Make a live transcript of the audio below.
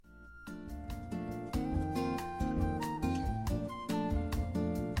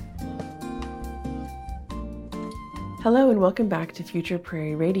Hello and welcome back to Future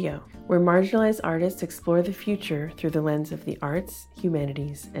Prairie Radio, where marginalized artists explore the future through the lens of the arts,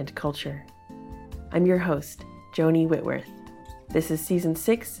 humanities, and culture. I'm your host, Joni Whitworth. This is Season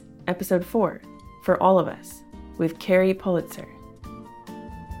 6, Episode 4, For All of Us, with Carrie Pulitzer.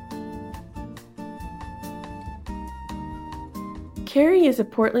 Carrie is a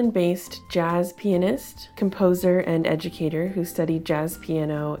Portland-based jazz pianist, composer, and educator who studied jazz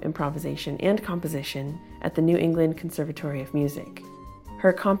piano, improvisation, and composition at the New England Conservatory of Music.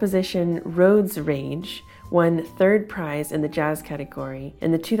 Her composition, Roads Rage, won third prize in the jazz category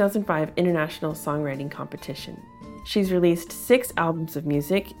in the 2005 International Songwriting Competition. She's released 6 albums of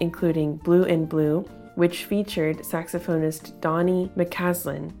music, including Blue in Blue, which featured saxophonist Donnie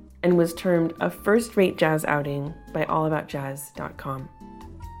McCaslin, and was termed a first-rate jazz outing by allaboutjazz.com.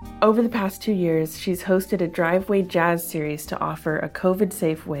 Over the past 2 years, she's hosted a Driveway Jazz series to offer a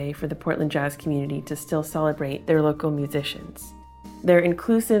COVID-safe way for the Portland jazz community to still celebrate their local musicians. Their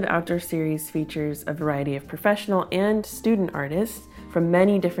inclusive outdoor series features a variety of professional and student artists from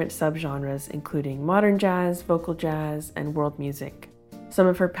many different subgenres, including modern jazz, vocal jazz, and world music. Some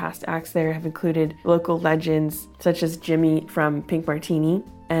of her past acts there have included local legends such as Jimmy from Pink Martini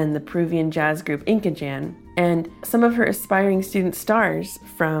and the Peruvian jazz group Inca Jan, and some of her aspiring student stars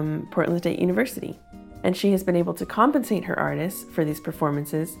from Portland State University. And she has been able to compensate her artists for these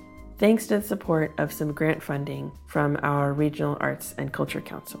performances thanks to the support of some grant funding from our Regional Arts and Culture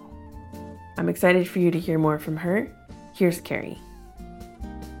Council. I'm excited for you to hear more from her. Here's Carrie.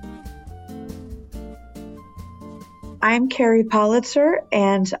 I'm Carrie Pulitzer,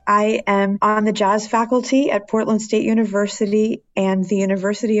 and I am on the jazz faculty at Portland State University and the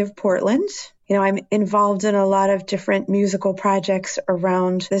University of Portland. I'm involved in a lot of different musical projects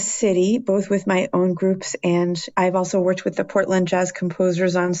around the city, both with my own groups, and I've also worked with the Portland Jazz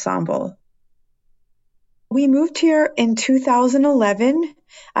Composers Ensemble. We moved here in 2011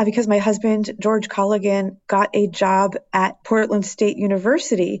 because my husband, George Colligan, got a job at Portland State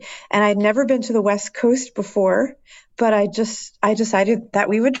University, and I'd never been to the West Coast before, but I decided that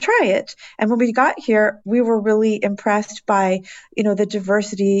we would try it. And when we got here, we were really impressed by, the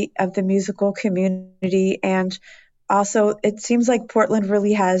diversity of the musical community. And also, it seems like Portland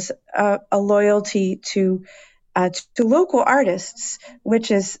really has a loyalty to local artists,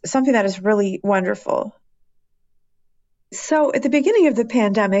 which is something that is really wonderful. So at the beginning of the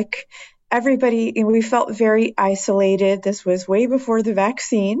pandemic, we felt very isolated. This was way before the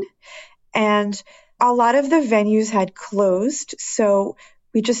vaccine, and a lot of the venues had closed, so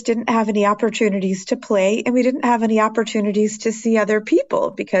we just didn't have any opportunities to play, and we didn't have any opportunities to see other people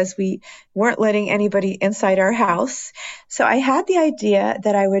because we weren't letting anybody inside our house. So I had the idea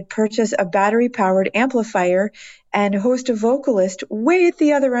that I would purchase a battery-powered amplifier and host a vocalist way at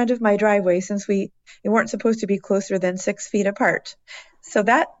the other end of my driveway, since we weren't supposed to be closer than 6 feet apart. So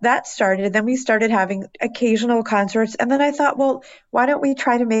that started. Then we started having occasional concerts. And then I thought, well, why don't we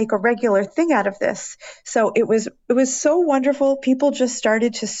try to make a regular thing out of this? So it was so wonderful. People just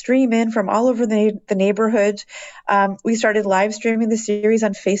started to stream in from all over the neighborhood. We started live streaming the series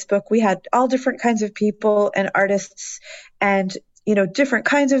on Facebook. We had all different kinds of people and artists and different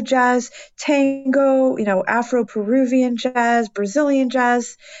kinds of jazz, tango, Afro-Peruvian jazz, Brazilian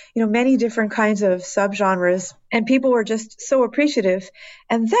jazz, many different kinds of subgenres. And people were just so appreciative.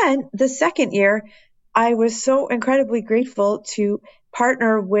 And then the second year, I was so incredibly grateful to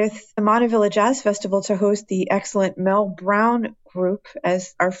partner with the Montevilla Jazz Festival to host the excellent Mel Brown group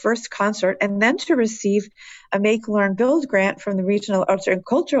as our first concert, and then to receive a Make, Learn, Build grant from the Regional Arts and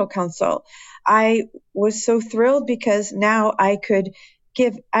Cultural Council. I was so thrilled because now I could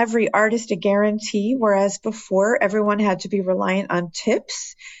give every artist a guarantee, whereas before everyone had to be reliant on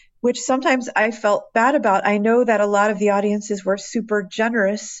tips, which sometimes I felt bad about. I know that a lot of the audiences were super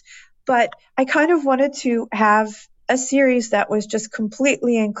generous, but I kind of wanted to have a series that was just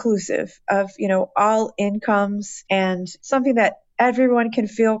completely inclusive of, all incomes, and something that everyone can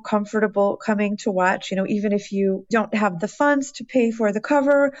feel comfortable coming to watch, even if you don't have the funds to pay for the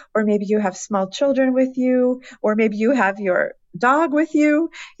cover, or maybe you have small children with you, or maybe you have your dog with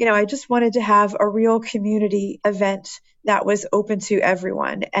you. I just wanted to have a real community event that was open to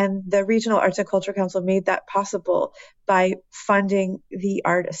everyone. And the Regional Arts and Culture Council made that possible by funding the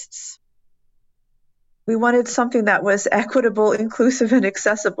artists. We wanted something that was equitable, inclusive, and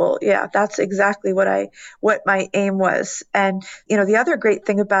accessible. Yeah, that's exactly what my aim was. And, the other great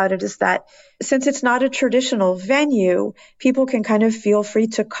thing about it is that since it's not a traditional venue, people can kind of feel free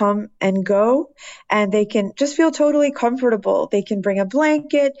to come and go, and they can just feel totally comfortable. They can bring a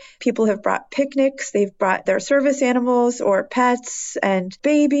blanket. People have brought picnics. They've brought their service animals or pets and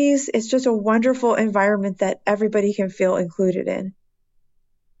babies. It's just a wonderful environment that everybody can feel included in.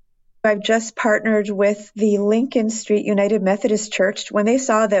 I've just partnered with the Lincoln Street United Methodist Church. When they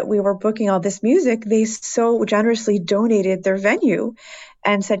saw that we were booking all this music, they so generously donated their venue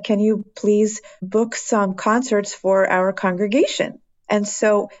and said, "Can you please book some concerts for our congregation?" And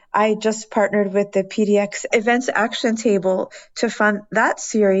so I just partnered with the PDX Events Action Table to fund that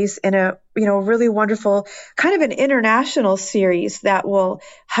series in a really wonderful kind of an international series that will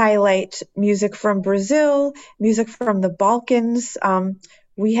highlight music from Brazil, music from the Balkans.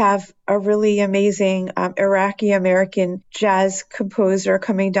 We have a really amazing Iraqi-American jazz composer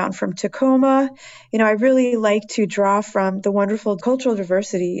coming down from Tacoma. I really like to draw from the wonderful cultural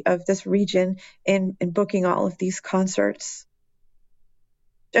diversity of this region in booking all of these concerts.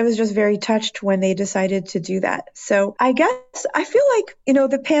 I was just very touched when they decided to do that. So I guess I feel like,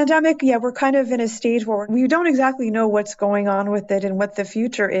 the pandemic, we're kind of in a stage where we don't exactly know what's going on with it and what the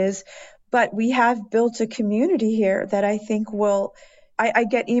future is, but we have built a community here that I think will... I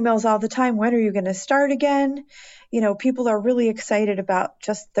get emails all the time. When are you going to start again? People are really excited about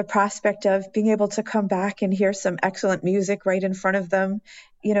just the prospect of being able to come back and hear some excellent music right in front of them.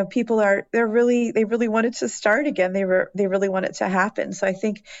 People they really want it to start again. They really want it to happen. So I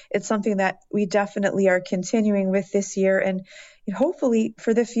think it's something that we definitely are continuing with this year and hopefully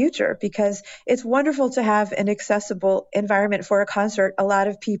for the future, because it's wonderful to have an accessible environment for a concert. A lot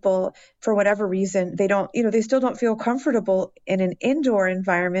of people, for whatever reason, they still don't feel comfortable in an indoor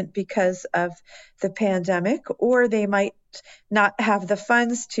environment because of the pandemic, or they might not have the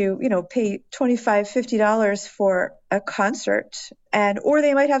funds to, pay $25, $50 for a concert, or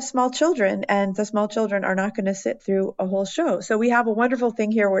they might have small children, and the small children are not going to sit through a whole show. So we have a wonderful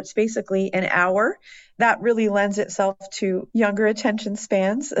thing here where it's basically an hour. That really lends itself to younger attention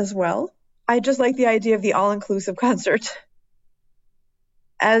spans as well. I just like the idea of the all-inclusive concert.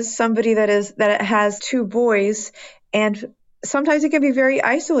 As somebody that has two boys, and sometimes it can be very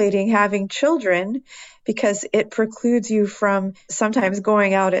isolating having children because it precludes you from sometimes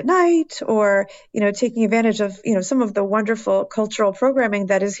going out at night or, taking advantage of, some of the wonderful cultural programming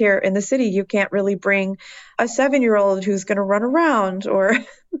that is here in the city. You can't really bring a 7-year-old who's going to run around or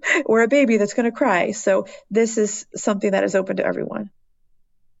a baby that's going to cry. So this is something that is open to everyone.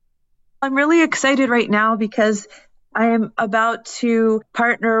 I'm really excited right now because I am about to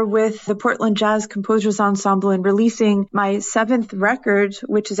partner with the Portland Jazz Composers Ensemble in releasing my 7th record,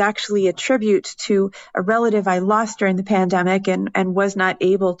 which is actually a tribute to a relative I lost during the pandemic and was not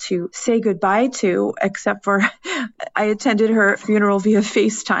able to say goodbye to, except for I attended her funeral via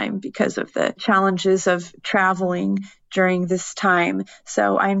FaceTime because of the challenges of traveling during this time.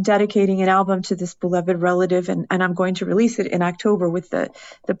 So I'm dedicating an album to this beloved relative, and I'm going to release it in October with the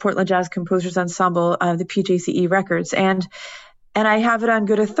Portland Jazz Composers Ensemble, the PJCE Records. And I have it on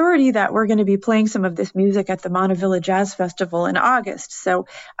good authority that we're going to be playing some of this music at the Montavilla Jazz Festival in August. So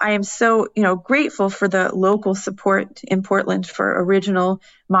I am so, grateful for the local support in Portland for original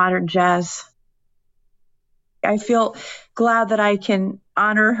modern jazz. I feel glad that I can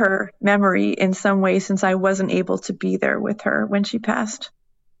honor her memory in some way since I wasn't able to be there with her when she passed.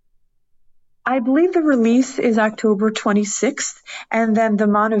 I believe the release is October 26th, and then the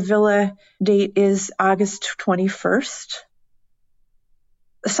Montavilla date is August 21st.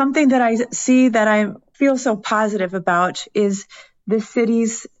 Something that I see that I feel so positive about is the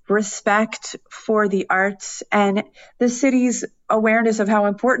city's respect for the arts and the city's awareness of how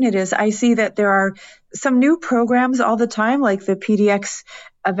important it is. I see that there are some new programs all the time, like the PDX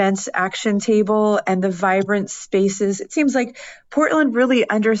Events Action Table and the Vibrant Spaces. It seems like Portland really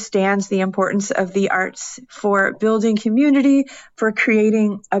understands the importance of the arts for building community, for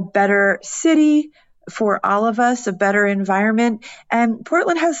creating a better city, for all of us, a better environment. And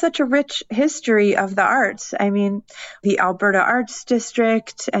Portland has such a rich history of the arts. I mean, the Alberta Arts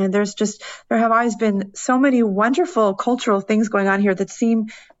District, and there have always been so many wonderful cultural things going on here that seem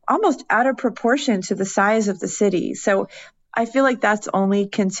almost out of proportion to the size of the city. So I feel like that's only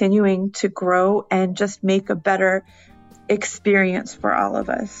continuing to grow and just make a better experience for all of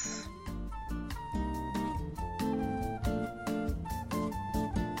us.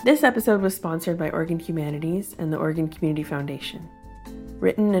 This episode was sponsored by Oregon Humanities and the Oregon Community Foundation.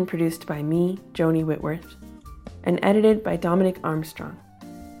 Written and produced by me, Joni Whitworth, and edited by Dominic Armstrong.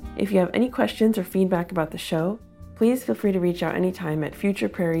 If you have any questions or feedback about the show, please feel free to reach out anytime at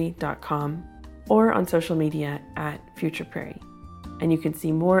futureprairie.com or on social media at futureprairie. And you can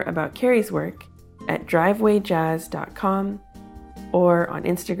see more about Carrie's work at drivewayjazz.com or on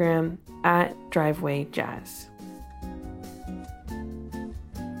Instagram at drivewayjazz.